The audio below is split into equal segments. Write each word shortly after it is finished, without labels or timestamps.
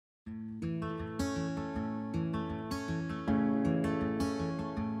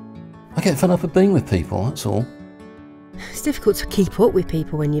I get fed up of being with people, that's all. It's difficult to keep up with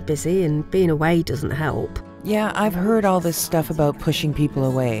people when you're busy, and being away doesn't help. Yeah, I've heard all this stuff about pushing people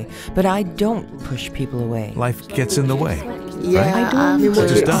away, but I don't push people away. Life gets in the way. Yeah, right? I don't. It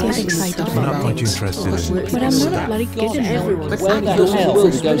just does. We're not much interested in. But I'm not a bloody kid anymore.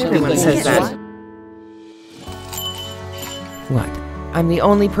 Everyone says that. What? I'm the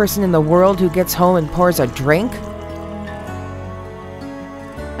only person in the world who gets home and pours a drink?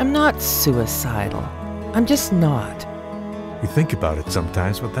 I'm not suicidal. I'm just not. You think about it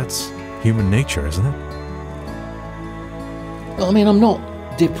sometimes, but that's human nature, isn't it? Well, I mean, I'm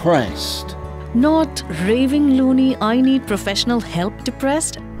not depressed. Not raving loony, I need professional help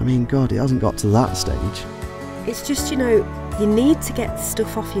depressed. I mean, God, it hasn't got to that stage. It's just, you know, you need to get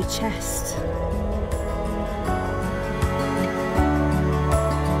stuff off your chest.